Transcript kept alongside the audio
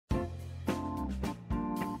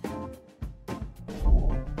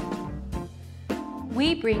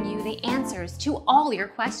we bring you the answers to all your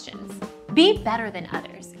questions. Be better than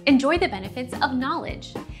others. Enjoy the benefits of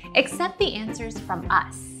knowledge. Accept the answers from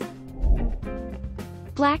us.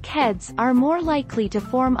 Blackheads are more likely to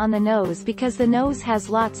form on the nose because the nose has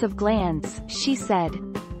lots of glands, she said.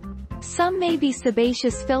 Some may be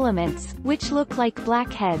sebaceous filaments, which look like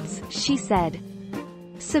blackheads, she said.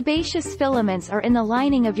 Sebaceous filaments are in the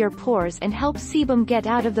lining of your pores and help sebum get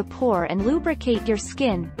out of the pore and lubricate your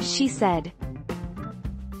skin, she said.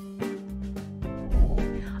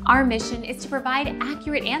 Our mission is to provide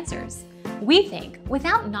accurate answers. We think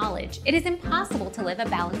without knowledge, it is impossible to live a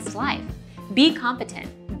balanced life. Be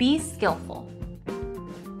competent, be skillful.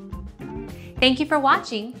 Thank you for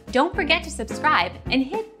watching. Don't forget to subscribe and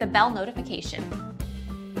hit the bell notification.